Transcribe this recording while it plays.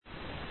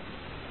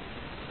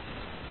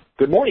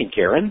Good morning,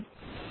 Karen.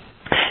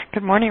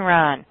 Good morning,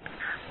 Ron.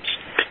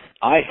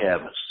 I have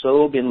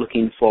so been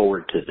looking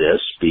forward to this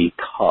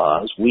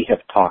because we have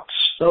talked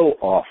so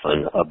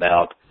often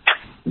about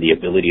the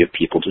ability of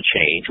people to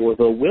change or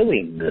the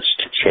willingness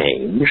to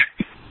change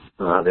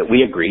that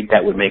we agreed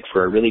that would make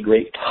for a really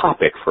great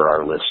topic for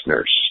our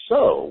listeners.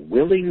 So,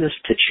 willingness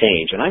to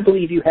change. And I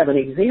believe you have an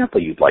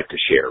example you'd like to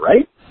share,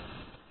 right?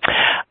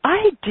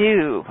 I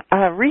do.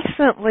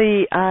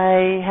 Recently,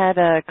 I had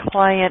a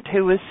client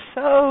who was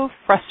so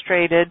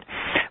frustrated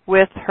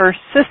with her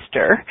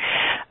sister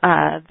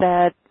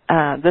that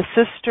the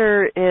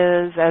sister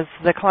is, as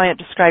the client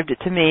described it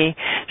to me,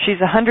 she's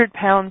 100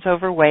 pounds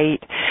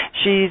overweight.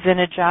 She's in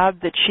a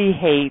job that she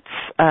hates.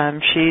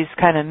 She's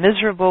kind of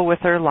miserable with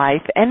her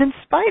life. And in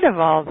spite of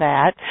all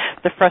that,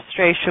 the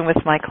frustration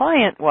with my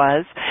client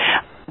was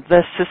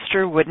the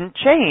sister wouldn't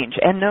change.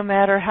 And no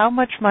matter how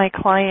much my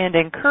client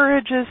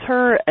encourages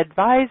her,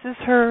 advises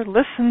her,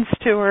 listens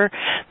to her,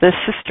 the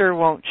sister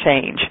won't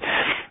change.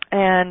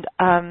 And,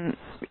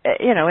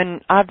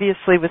 and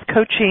obviously with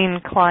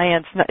coaching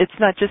clients, it's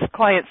not just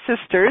client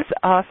sisters.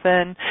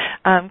 Often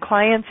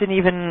clients, and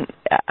even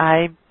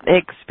I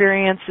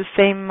experience the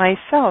same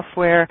myself,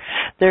 where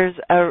there's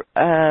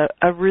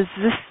a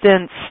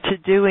resistance to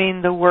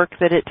doing the work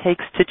that it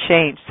takes to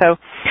change. So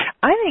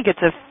I think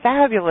it's a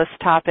fabulous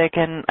topic,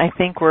 and I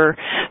think we're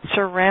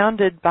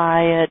surrounded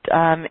by it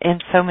in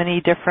so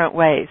many different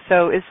ways.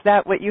 So is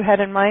that what you had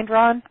in mind,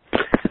 Ron?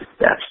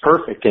 That's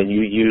perfect, and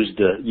you used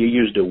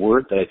a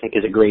word that I think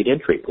is a great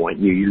entry point.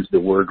 You used the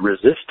word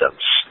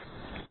resistance.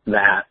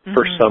 That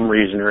for some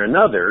reason or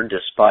another,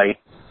 despite,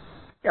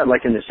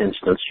 like in this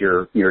instance,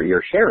 you're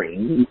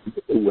sharing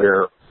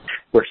where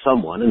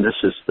someone, and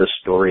this is the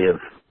story of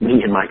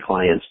me and my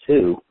clients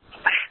too.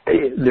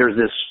 There's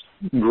this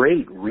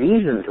great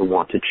reason to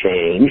want to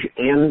change,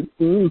 and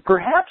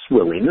perhaps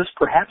willingness,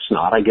 perhaps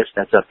not. I guess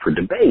that's up for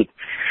debate.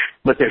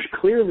 But there's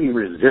clearly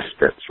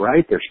resistance,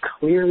 right? There's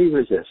clearly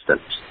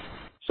resistance.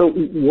 So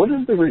what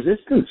does the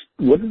resistance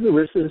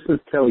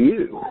tell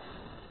you?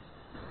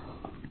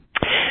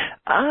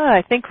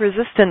 I think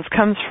resistance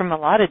comes from a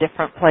lot of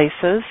different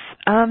places.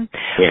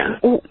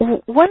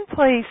 One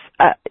place,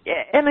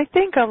 and I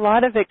think a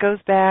lot of it goes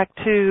back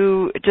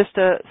to just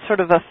a sort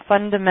of a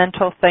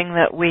fundamental thing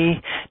that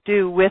we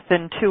do with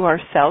and to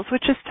ourselves,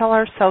 which is tell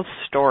ourselves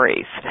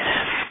stories.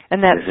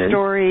 And that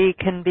story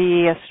can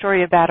be a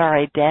story about our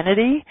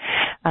identity.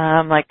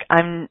 Like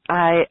I'm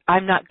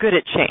not good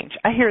at change.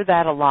 I hear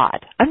that a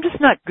lot. I'm just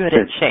not good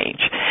at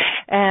change.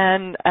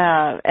 And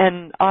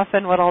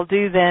often what I'll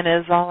do then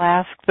is I'll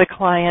ask the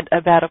client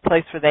about a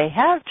place where they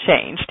have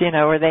changed,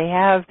 where they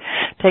have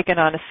taken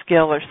on a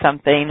skill or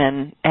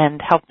something,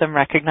 and help them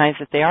recognize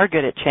that they are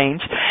good at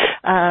change.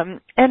 And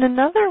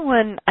another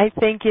one, I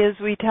think, is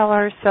we tell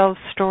ourselves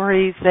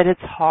stories that it's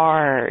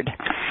hard.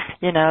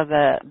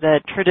 The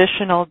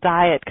traditional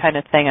diet kind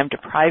of thing. I'm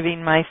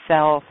depriving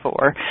myself,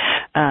 or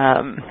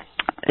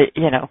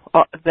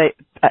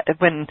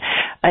when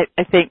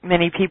I think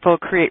many people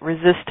create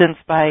resistance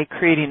by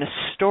creating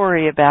a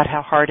story about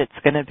how hard it's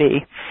going to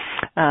be.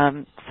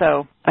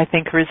 So I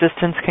think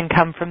resistance can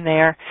come from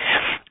there.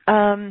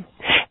 And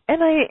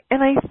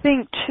I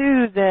think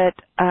too that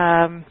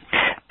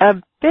a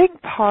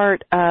big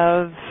part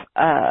of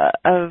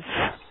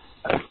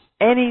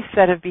any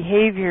set of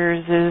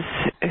behaviors is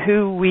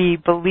who we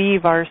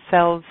believe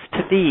ourselves to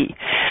be,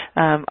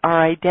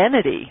 our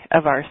identity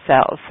of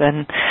ourselves,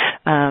 and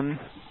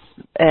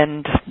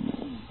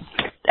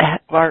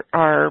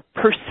our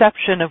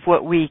perception of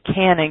what we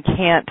can and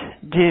can't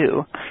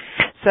do.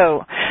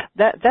 So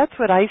that's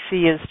what I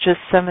see as just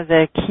some of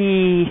the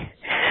key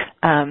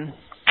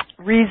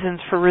reasons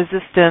for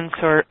resistance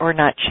or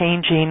not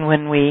changing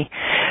when we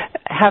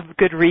have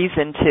good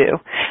reason to.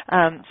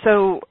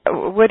 So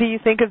what do you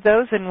think of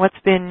those, and what's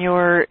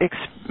your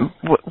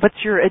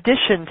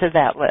addition to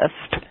that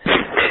list?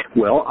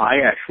 Well,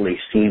 I actually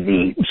see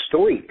the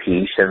story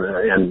piece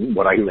and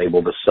what I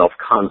label the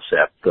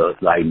self-concept, the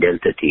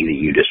identity that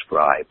you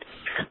described.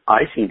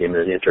 I see them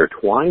as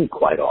intertwined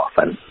quite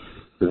often,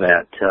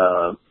 that,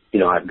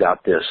 I've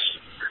got this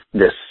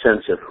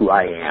sense of who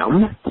I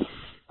am,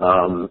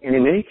 and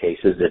in many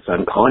cases it's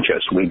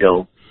unconscious. We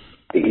don't,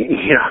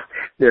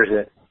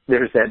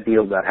 there's that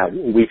deal about how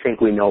we think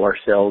we know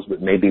ourselves,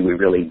 but maybe we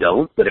really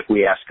don't. But if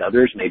we ask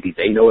others, maybe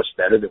they know us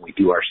better than we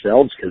do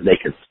ourselves because they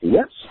can see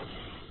us.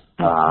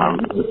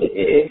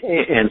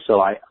 And so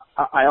I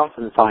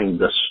often find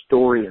the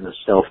story and the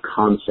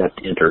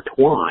self-concept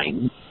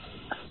intertwined.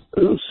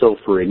 So,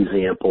 for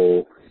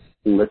example,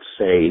 let's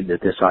say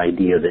that this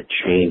idea that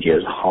change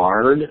is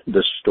hard,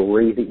 the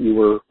story that you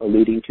were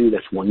alluding to,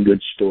 that's one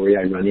good story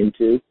I run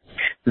into,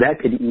 that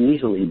could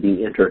easily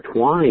be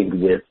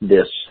intertwined with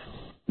this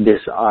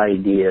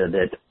idea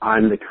that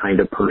I'm the kind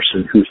of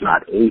person who's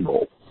not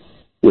able,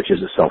 which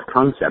is a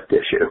self-concept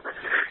issue.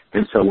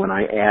 And so when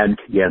I add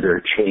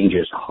together change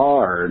is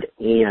hard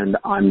and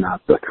I'm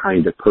not the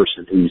kind of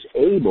person who's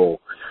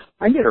able,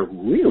 I get a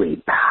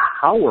really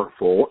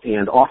powerful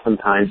and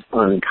oftentimes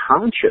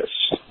unconscious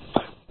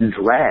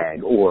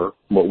drag, or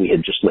what we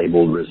had just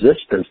labeled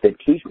resistance, that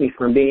keeps me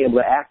from being able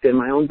to act in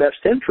my own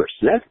best interest.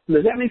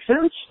 Does that make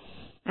sense?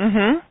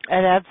 Mm-hmm.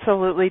 It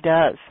absolutely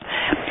does.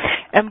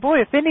 And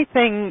boy, if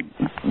anything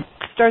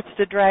starts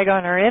to drag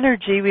on our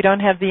energy, we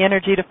don't have the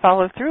energy to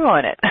follow through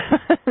on it.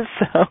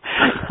 So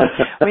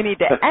we need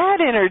to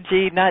add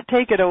energy, not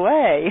take it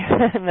away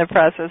in the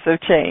process of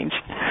change.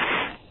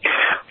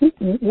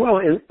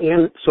 Well,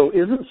 and so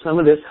isn't some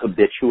of this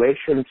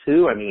habituation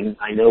too? I mean,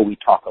 I know we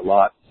talk a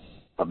lot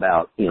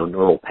about,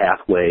 neural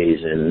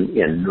pathways and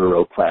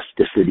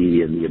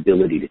neuroplasticity and the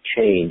ability to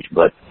change,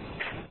 but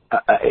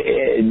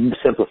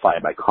simplify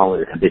it by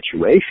calling it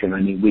habituation.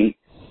 I mean,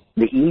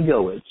 the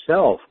ego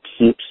itself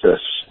keeps us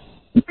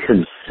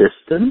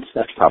consistent.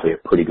 That's probably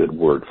a pretty good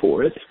word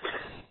for it.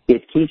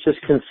 It keeps us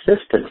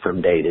consistent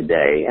from day to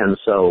day. And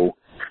so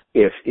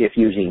if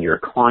using your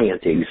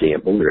client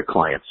example, your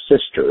client's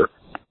sister,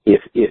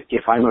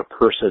 if I'm a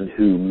person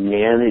who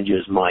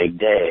manages my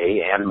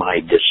day and my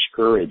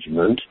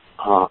discouragement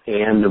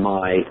and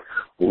my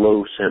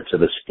low sense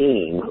of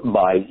esteem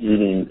by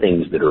eating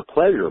things that are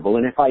pleasurable,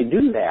 and if I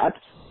do that,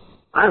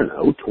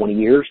 20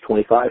 years,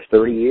 25,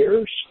 30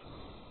 years,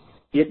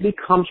 it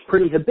becomes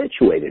pretty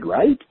habituated,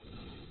 right?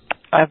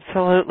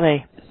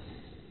 Absolutely.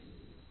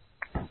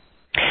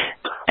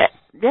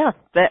 Yeah,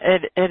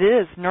 it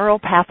is neural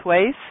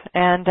pathways,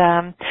 and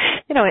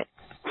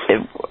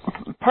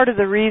part of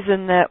the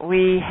reason that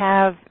we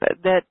have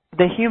that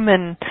the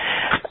human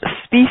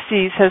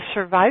species has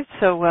survived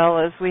so well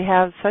is we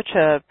have such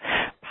a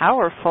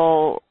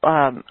powerful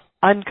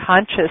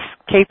unconscious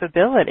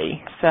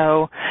capability.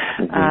 So,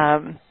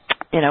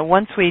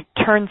 once we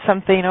turn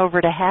something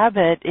over to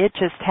habit, it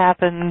just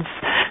happens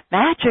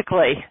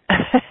magically.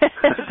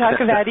 Talk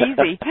about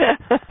easy.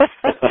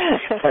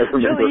 It's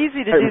really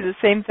easy to do the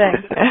same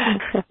thing.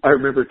 I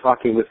remember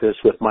talking with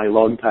my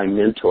longtime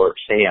mentor,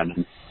 Sam,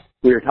 and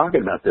we were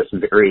talking about this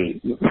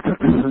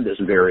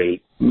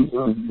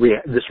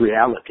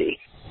reality.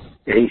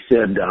 And he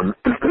said,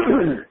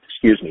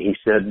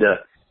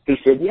 he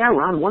said, yeah,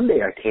 Ron, one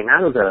day I came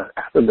out of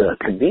the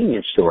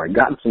convenience store, I'd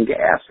gotten some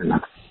gas, and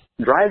I'm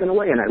driving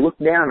away, and I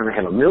looked down, and I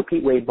have a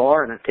Milky Way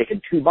bar, and I've taken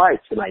 2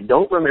 bites, and I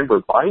don't remember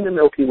buying the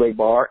Milky Way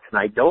bar, and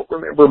I don't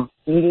remember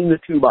eating the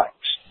 2 bites.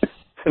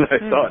 And I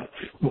thought,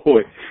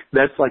 boy,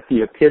 that's like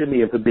the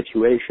epitome of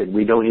habituation.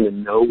 We don't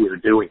even know we're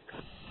doing it.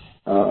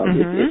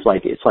 It's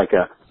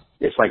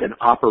like an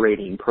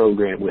operating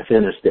program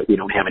within us that we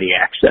don't have any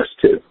access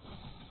to,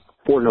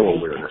 or no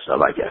awareness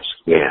of, I guess.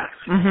 Yeah.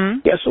 Mm-hmm.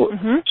 Yeah.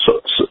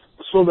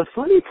 So the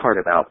funny part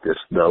about this,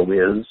 though,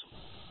 is,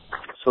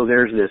 so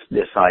there's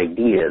this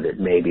idea that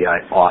maybe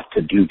I ought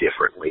to do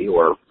differently,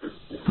 or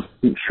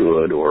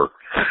should, or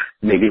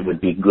maybe it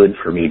would be good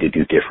for me to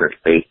do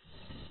differently.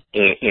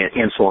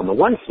 And so on the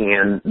one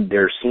hand,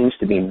 there seems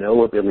to be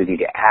no ability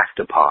to act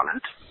upon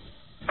it,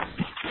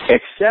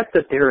 except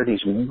that there are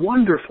these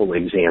wonderful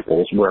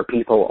examples where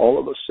people all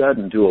of a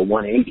sudden do a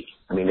 180.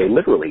 I mean, they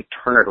literally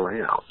turn it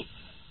around.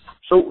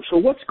 So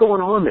what's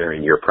going on there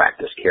in your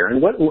practice, Karen?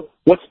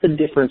 What's the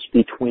difference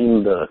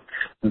between the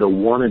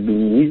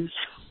wannabes,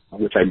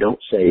 which I don't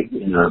say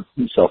in a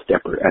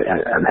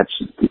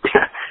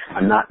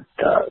I'm not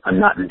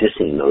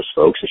dissing those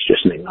folks. It's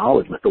just an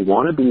acknowledgement. The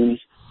wannabes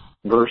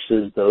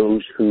versus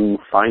those who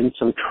find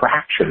some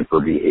traction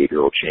for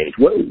behavioral change.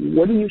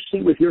 What do you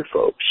see with your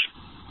folks?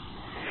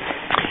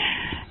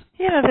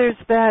 There's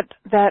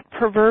that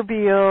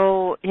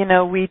proverbial,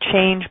 we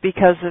change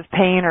because of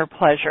pain or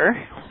pleasure.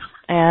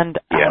 And,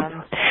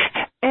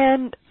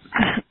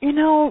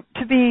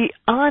 to be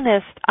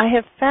honest, I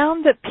have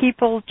found that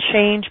people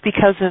change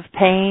because of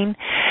pain,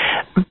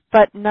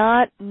 but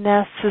not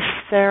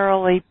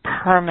necessarily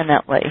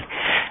permanently.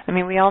 I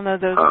mean, we all know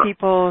those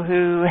people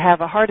who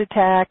have a heart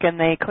attack and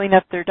they clean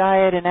up their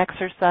diet and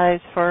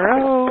exercise for,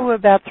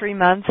 about 3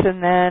 months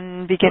and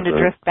then begin to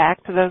drift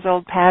back to those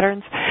old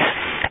patterns.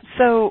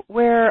 So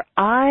where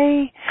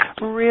I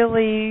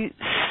really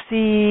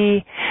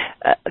see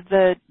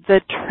the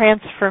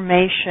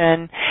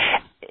transformation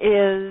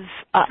is,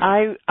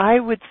 I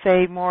would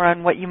say, more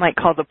on what you might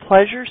call the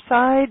pleasure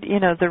side,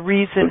 the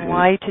reason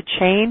why to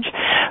change.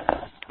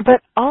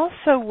 But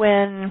also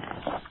when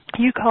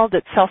you called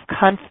it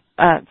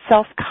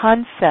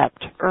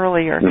self-concept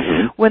earlier,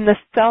 when the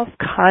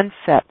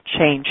self-concept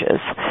changes.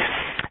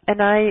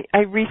 And I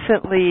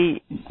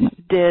recently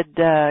did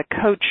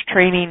coach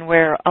training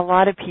where a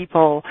lot of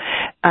people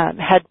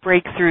had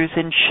breakthroughs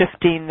in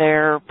shifting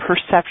their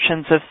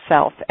perceptions of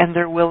self and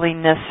their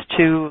willingness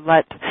to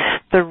let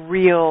the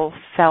real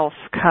self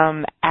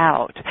come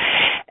out.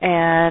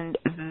 And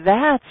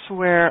that's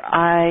where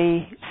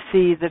I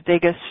see the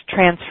biggest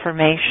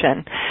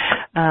transformation.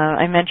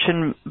 I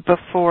mentioned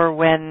before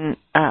when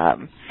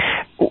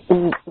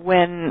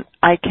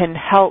I can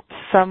help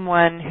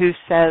someone who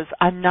says,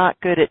 I'm not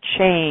good at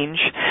change,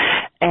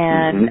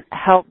 and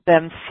help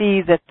them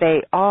see that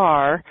they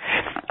are,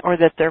 or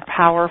that they're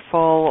powerful,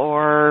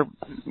 or,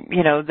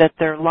 that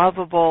they're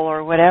lovable,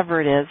 or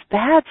whatever it is,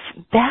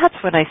 that's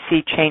when I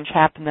see change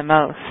happen the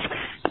most.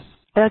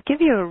 I'll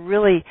give you a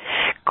really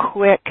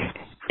quick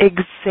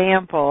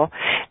example,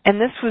 and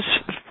this was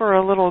for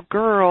a little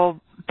girl,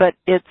 but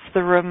it's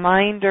the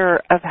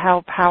reminder of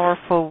how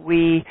powerful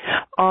we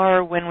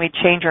are when we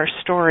change our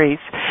stories.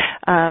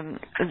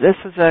 This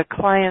was a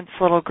client's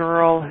little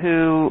girl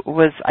who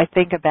was, I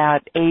think,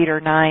 about 8 or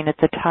 9 at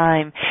the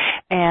time,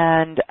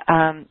 and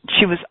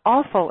she was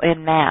awful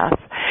in math.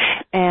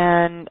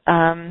 And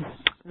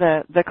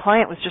the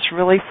client was just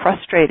really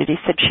frustrated. He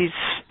said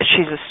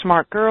she's a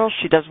smart girl.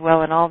 She does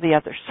well in all the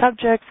other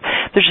subjects.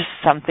 There's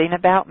just something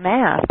about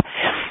math.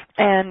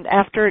 And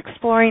after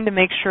exploring to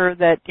make sure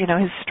that,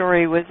 his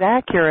story was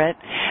accurate,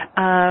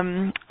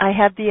 I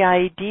had the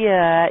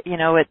idea,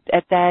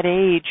 at that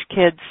age,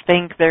 kids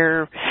think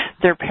their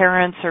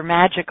parents are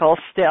magical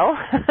still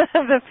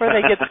before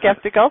they get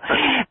skeptical.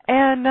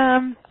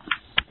 And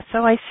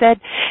so I said,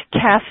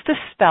 cast a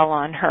spell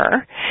on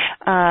her,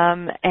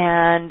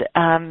 and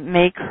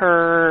make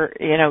her,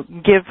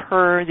 give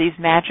her these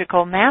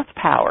magical math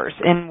powers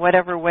in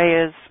whatever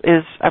way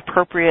is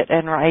appropriate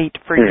and right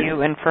for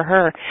you and for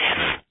her.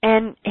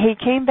 And he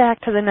came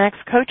back to the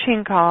next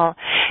coaching call,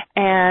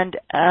 and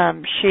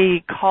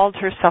she called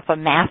herself a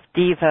math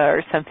diva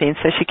or something.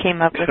 So she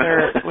came up with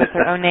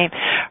her own name.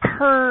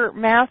 Her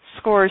math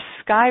scores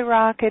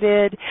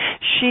skyrocketed.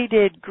 She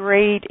did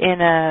great in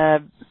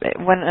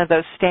one of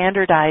those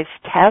standardized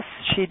tests.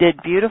 She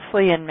did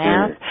beautifully in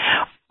math,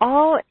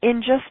 all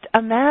in just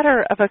a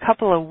matter of a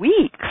couple of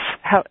weeks.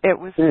 How it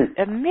was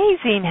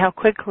amazing how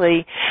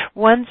quickly,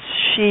 once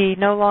she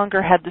no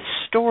longer had the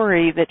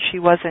story that she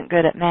wasn't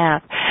good at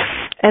math.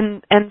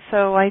 And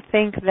so I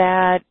think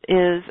that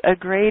is a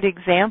great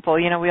example.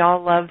 We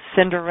all love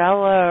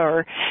Cinderella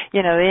or,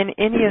 in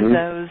any of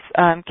those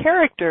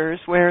characters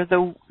where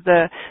the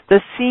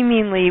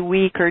seemingly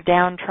weak or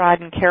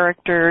downtrodden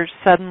character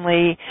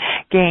suddenly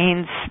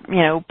gains,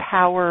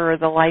 power or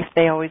the life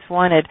they always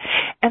wanted.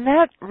 And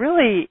that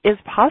really is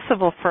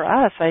possible for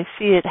us. I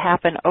see it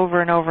happen over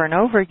and over and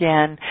over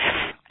again.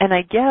 And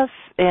I guess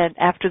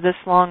after this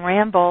long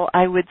ramble,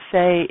 I would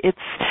say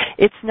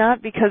it's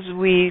not because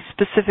we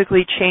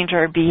specifically change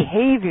our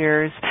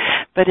behaviors,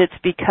 but it's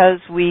because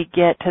we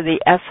get to the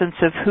essence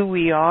of who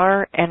we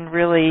are and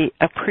really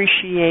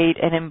appreciate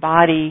and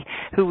embody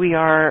who we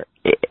are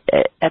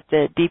at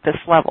the deepest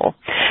level.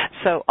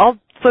 So I'll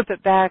flip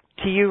it back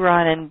to you,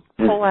 Ron, and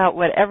pull out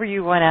whatever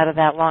you want out of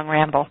that long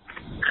ramble.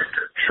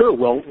 Sure.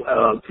 Well,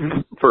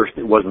 first,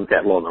 it wasn't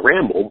that long a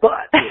ramble,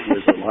 but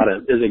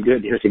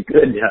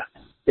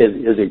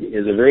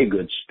is a very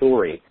good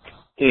story.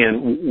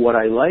 And what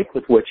I like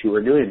with what you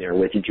were doing there,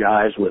 which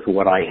jives with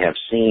what I have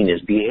seen,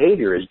 is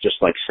behavior is just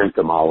like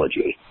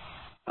symptomology.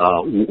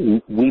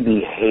 We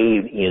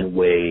behave in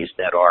ways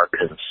that are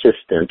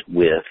consistent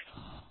with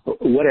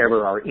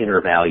whatever our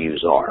inner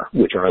values are,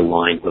 which are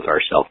aligned with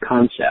our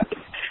self-concept.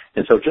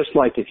 And so just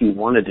like if you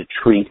wanted to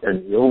treat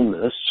an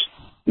illness,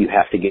 you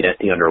have to get at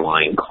the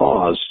underlying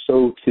cause,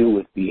 so too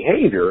with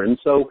behavior. And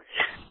so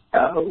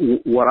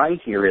what I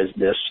hear is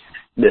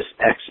this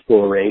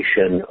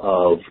exploration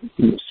of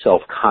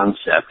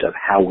self-concept, of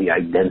how we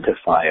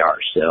identify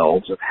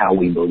ourselves, of how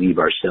we believe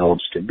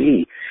ourselves to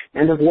be,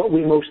 and of what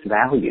we most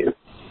value.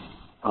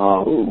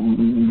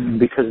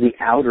 Because the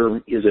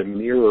outer is a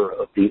mirror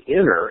of the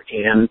inner,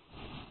 and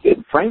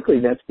frankly,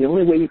 that's the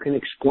only way you can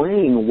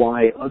explain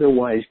why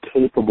otherwise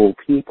capable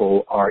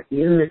people are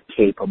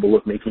incapable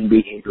of making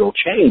behavioral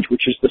change,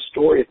 which is the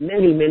story of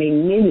many, many,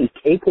 many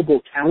capable,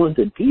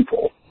 talented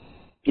people,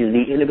 is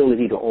the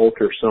inability to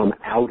alter some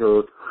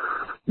outer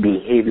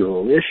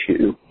behavioral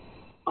issue.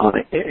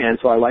 And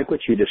so I like what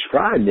you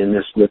described in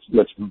this,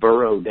 let's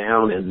burrow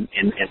down and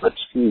let's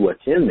see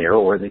what's in there,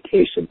 or in the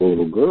case of the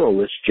little girl,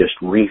 let's just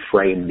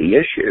reframe the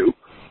issue.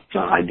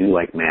 I do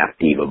like math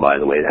diva, by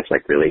the way. That's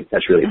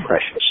really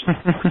precious.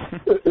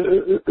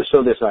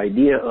 So this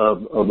idea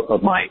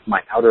of my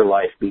outer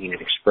life being an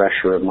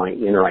expression of my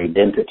inner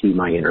identity,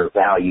 my inner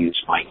values,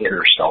 my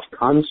inner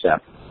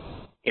self-concept,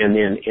 and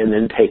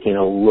then taking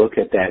a look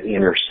at that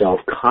inner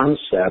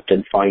self-concept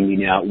and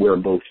finding out where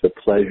both the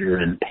pleasure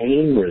and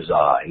pain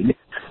reside,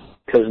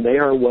 because they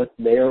are what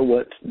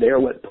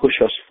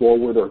push us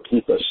forward or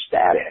keep us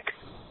static.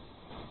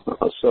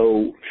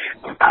 So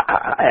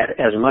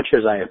as much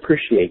as I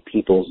appreciate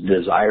people's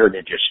desire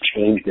to just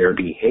change their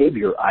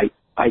behavior,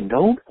 I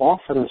don't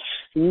often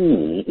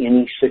see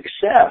any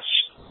success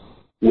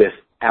with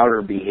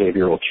outer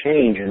behavioral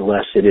change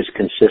unless it is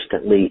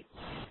consistently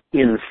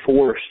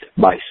enforced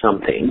by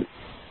something.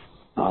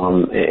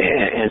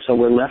 And so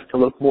we're left to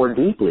look more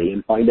deeply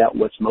and find out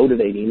what's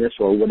motivating us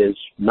or what is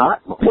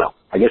not. Well,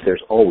 I guess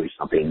there's always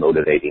something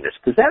motivating us.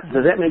 Does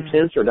that make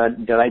sense, or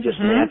did I just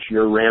match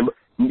your ramble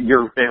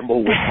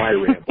with my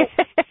ramble?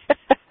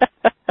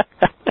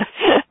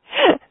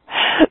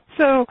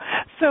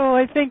 So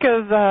I think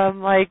of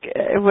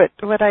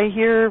what I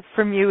hear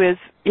from you is,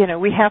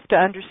 we have to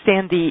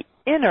understand the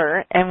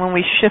inner, and when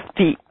we shift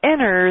the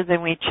inner,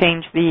 then we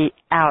change the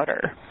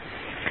outer.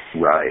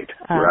 Right.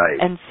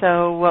 And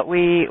so what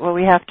we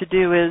have to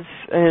do is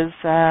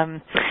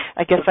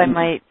I guess I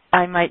might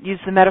I might use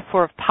the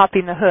metaphor of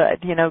popping the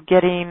hood,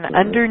 getting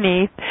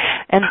underneath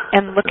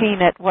and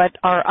looking at what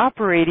our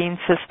operating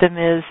system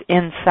is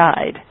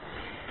inside.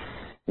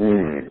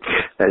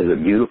 That is a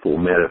beautiful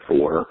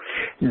metaphor.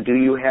 Do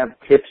you have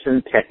tips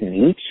and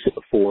techniques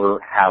for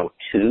how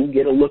to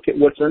get a look at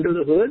what's under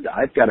the hood?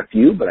 I've got a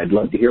few, but I'd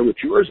love to hear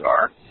what yours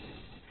are.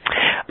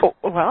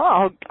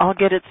 Well, I'll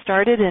get it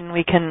started, and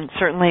we can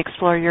certainly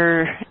explore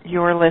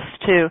your list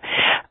too.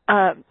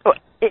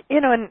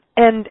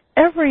 And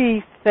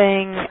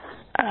everything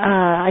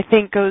I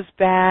think goes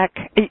back.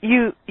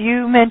 You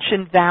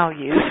mentioned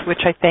values,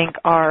 which I think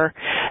are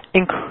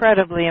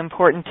incredibly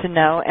important to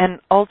know, and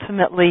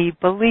ultimately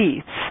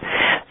beliefs.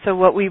 So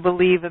what we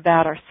believe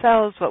about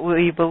ourselves, what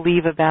we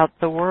believe about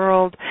the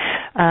world.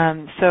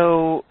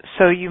 So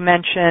you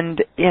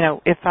mentioned,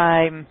 if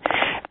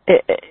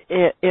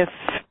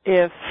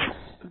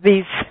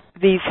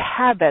these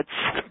habits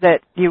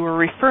that you were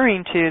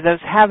referring to,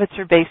 those habits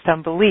are based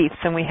on beliefs,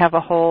 and we have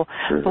a whole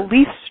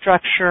belief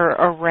structure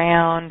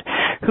around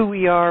who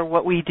we are,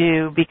 what we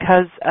do,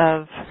 because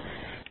of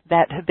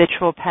that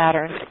habitual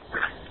pattern.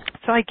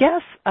 So I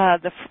guess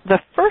the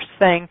first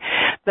thing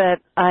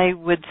that I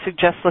would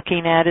suggest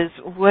looking at is,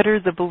 what are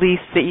the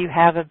beliefs that you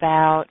have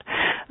about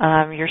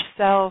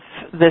yourself,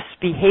 this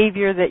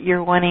behavior that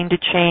you're wanting to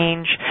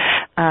change,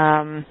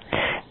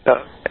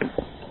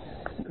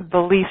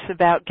 beliefs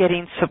about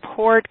getting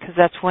support, because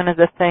that's one of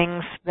the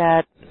things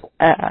that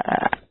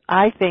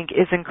I think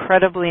is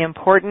incredibly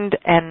important,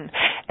 and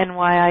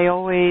why I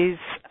always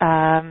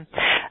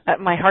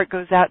my heart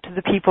goes out to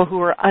the people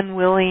who are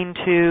unwilling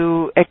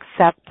to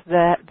accept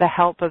the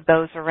help of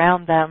those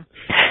around them.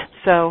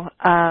 So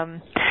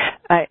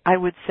I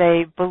would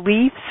say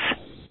beliefs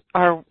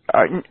are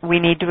we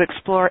need to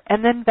explore,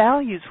 and then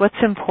values,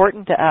 what's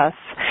important to us.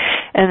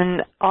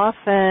 And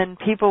often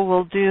people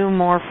will do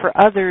more for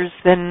others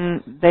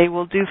than they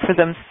will do for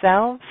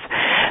themselves.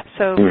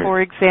 So, for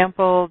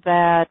example,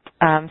 that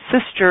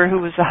sister who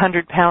was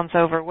 100 pounds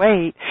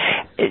overweight,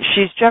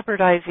 she's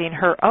jeopardizing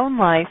her own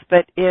life,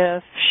 but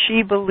if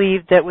she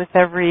believed that with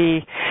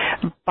every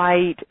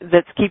bite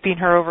that's keeping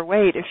her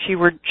overweight, if she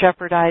were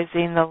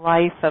jeopardizing the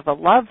life of a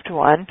loved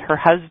one, her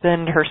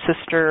husband, her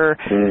sister,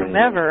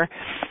 whomever,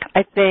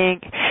 I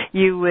think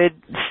you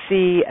would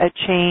see a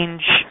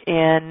change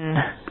in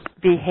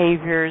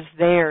behaviors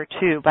there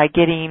too, by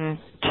getting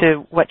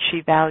to what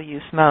she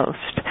values most.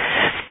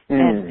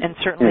 And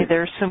certainly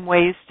there's some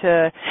ways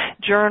to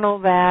journal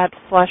that,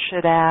 flush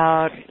it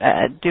out,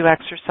 do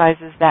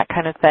exercises, that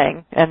kind of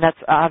thing. And that's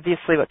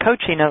obviously what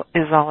coaching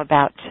is all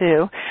about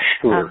too.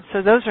 Sure.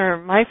 So those are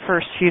my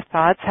first few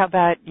thoughts. How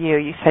about you?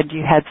 You said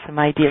you had some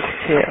ideas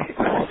too.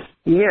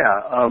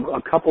 Yeah,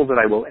 a couple that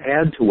I will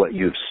add to what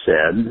you've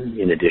said,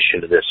 in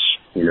addition to this,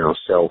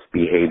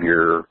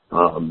 self-behavior,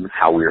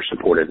 how we are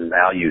supported in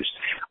values.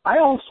 I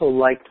also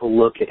like to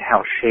look at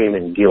how shame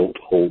and guilt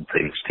hold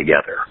things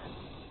together.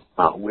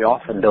 We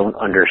often don't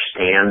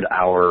understand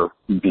our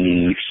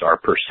beliefs, our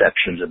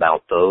perceptions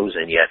about those,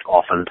 and yet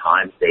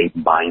oftentimes they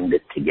bind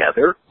it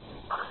together.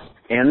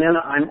 And then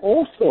I'm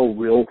also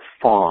real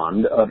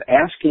fond of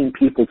asking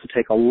people to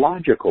take a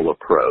logical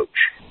approach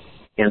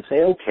and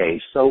say,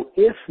 okay, so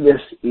if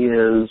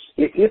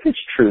it's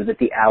true that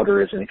the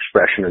outer is an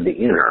expression of the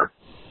inner,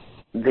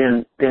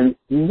 then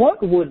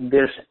what would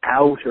this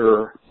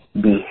outer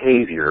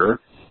behavior,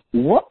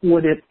 what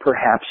would it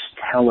perhaps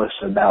tell us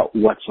about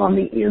what's on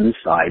the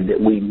inside that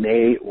we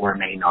may or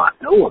may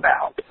not know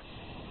about?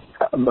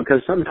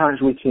 Because sometimes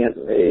we can't,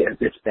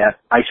 it's that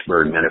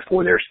iceberg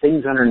metaphor. There's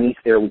things underneath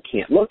there we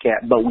can't look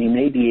at, but we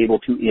may be able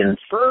to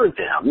infer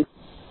them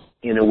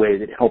in a way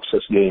that helps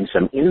us gain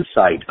some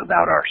insight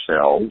about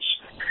ourselves.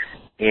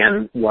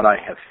 And what I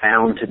have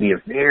found to be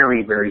a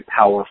very, very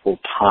powerful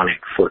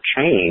tonic for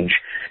change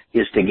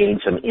is to gain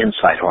some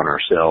insight on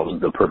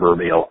ourselves, the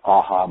proverbial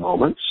aha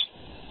moments,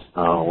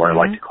 or I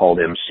like to call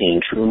them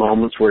seeing true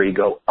moments, where you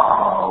go,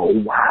 oh,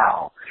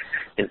 wow.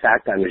 In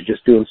fact, I was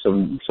just doing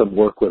some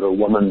work with a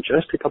woman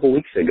just a couple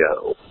weeks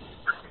ago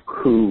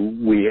who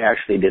we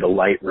actually did a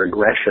light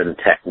regression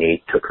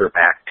technique, took her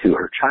back to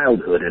her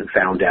childhood and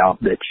found out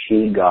that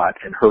she got,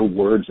 and her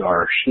words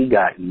are, she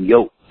got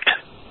yoked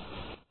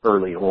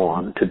early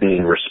on to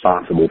being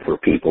responsible for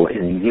people.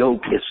 And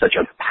yoke is such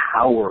a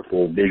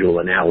powerful visual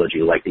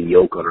analogy, like the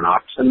yoke on an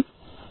oxen.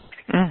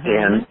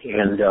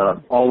 And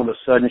all of a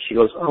sudden she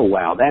goes, oh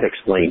wow, that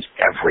explains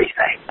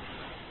everything.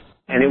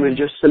 And it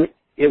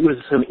was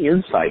some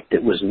insight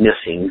that was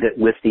missing, that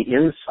with the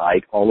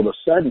insight, all of a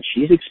sudden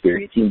she's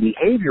experiencing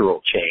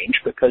behavioral change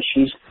because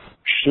she's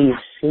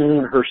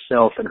seen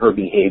herself and her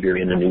behavior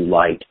in a new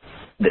light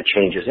that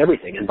changes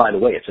everything. And by the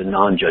way, it's a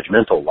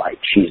non-judgmental light.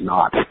 She's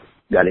not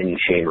got any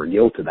shame or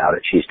guilt about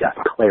it. She's got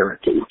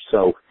clarity.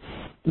 So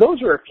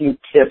those are a few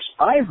tips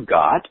I've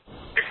got.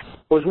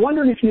 I was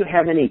wondering if you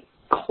have any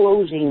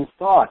closing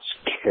thoughts,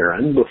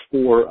 Karen,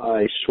 before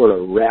I sort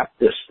of wrap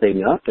this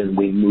thing up and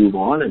we move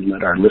on and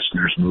let our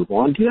listeners move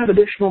on. Do you have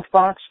additional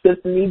thoughts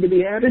that need to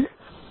be added?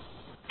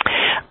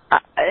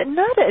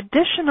 not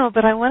additional,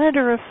 but I wanted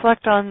to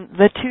reflect on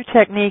the two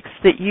techniques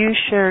that you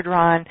shared,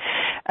 Ron,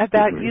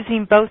 about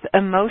using both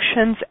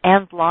emotions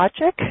and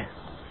logic.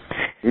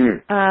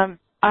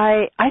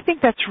 I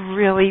think that's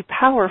really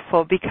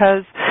powerful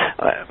because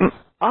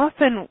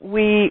often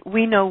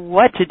we know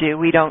what to do,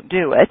 we don't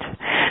do it.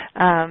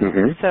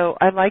 So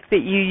I like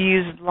that you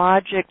use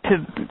logic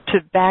to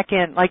back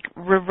in, like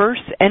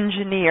reverse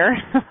engineer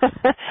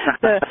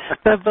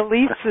the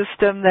belief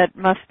system that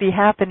must be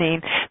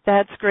happening.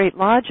 That's great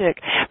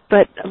logic,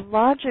 but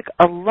logic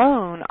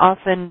alone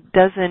often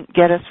doesn't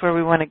get us where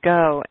we want to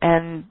go,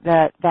 and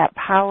that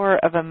power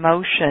of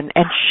emotion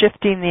and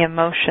shifting the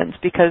emotions,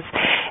 because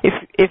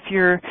if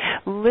you're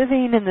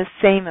living in the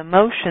same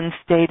emotions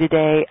day to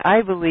day,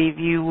 I believe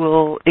you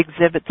will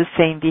exhibit the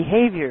same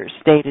behaviors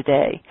day to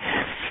day.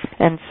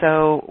 And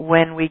so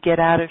when we get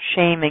out of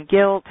shame and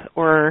guilt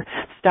or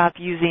stop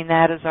using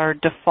that as our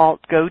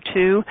default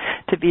go-to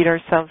to beat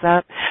ourselves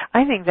up,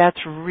 I think that's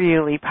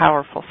really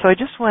powerful. So I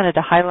just wanted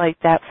to highlight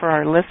that for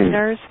our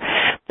listeners,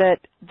 that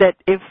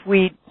if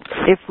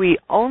we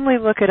only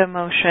look at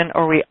emotion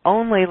or we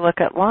only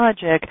look at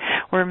logic,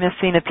 we're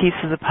missing a piece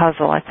of the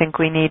puzzle. I think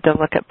we need to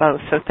look at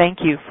both. So thank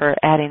you for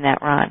adding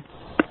that, Ron.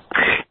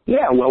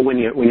 Yeah, well, when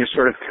you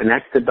sort of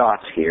connect the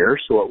dots here,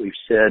 so what we've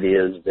said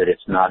is that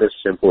it's not as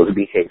simple as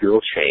behavioral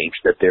change,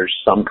 that there's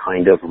some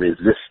kind of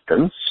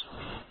resistance,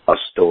 a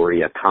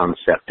story, a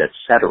concept,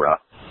 etc.,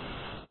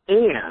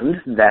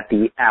 and that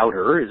the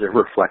outer is a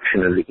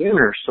reflection of the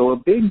inner. So a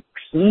big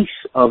piece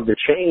of the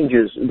change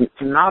is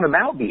not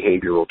about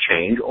behavioral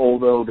change,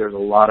 although there's a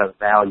lot of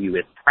value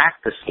in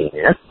practicing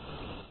it,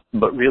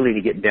 but really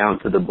to get down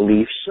to the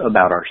beliefs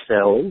about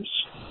ourselves,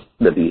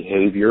 the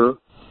behavior,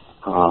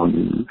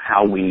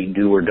 how we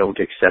do or don't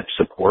accept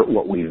support,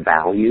 what we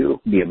value,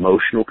 the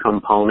emotional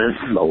component,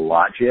 the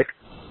logic,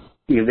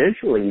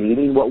 eventually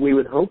leading what we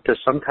would hope to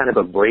some kind of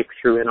a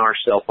breakthrough in our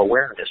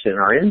self-awareness, in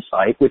our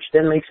insight, which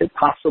then makes it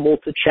possible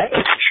to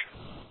change.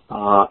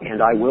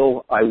 And I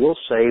will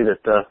say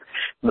that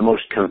the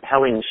most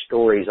compelling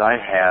stories I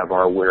have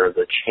are where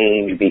the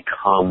change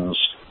becomes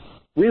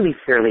really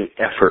fairly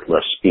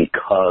effortless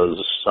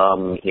because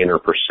some inner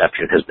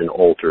perception has been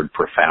altered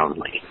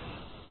profoundly.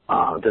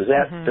 Does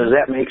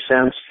that make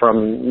sense?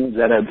 Is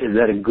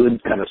that a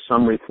good kind of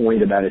summary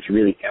point about it's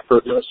really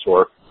effortless,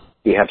 or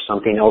do you have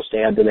something else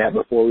to add to that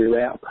before we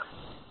wrap?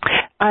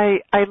 I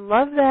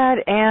love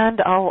that,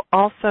 and I'll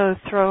also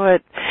throw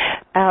it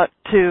out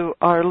to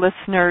our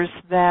listeners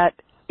that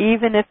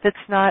even if it's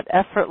not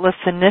effortless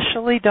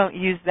initially, don't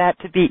use that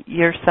to beat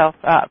yourself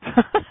up.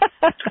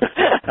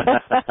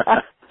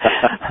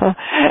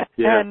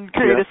 And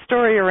create a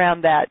story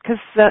around that, because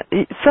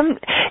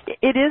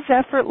it is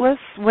effortless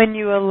when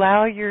you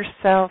allow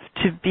yourself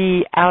to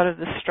be out of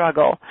the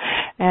struggle,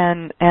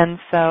 and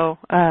so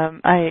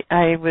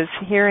I was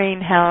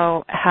hearing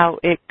how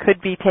it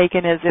could be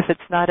taken as if it's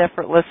not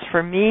effortless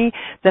for me,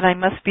 then I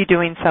must be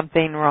doing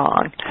something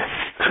wrong.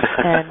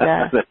 And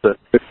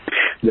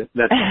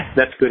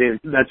that's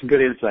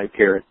good insight,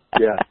 Karen.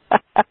 Yeah.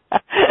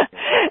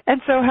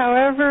 And so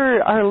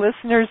however our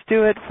listeners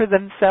do it for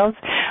themselves,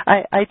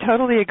 I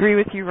totally agree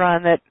with you,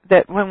 Ron,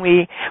 that when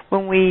we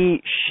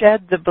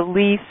shed the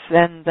beliefs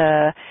and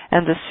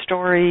the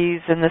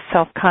stories and the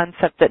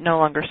self-concept that no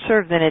longer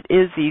serve, then it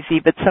is easy,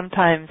 but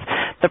sometimes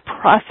the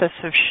process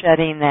of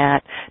shedding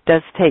that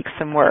does take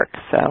some work.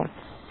 So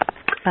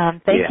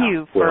thank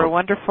you for a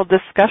wonderful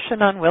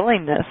discussion on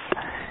willingness.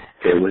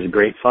 It was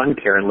great fun,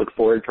 Karen. Look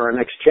forward to our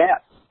next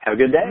chat. Have a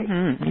good day.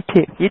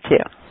 Mm-hmm. You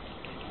too.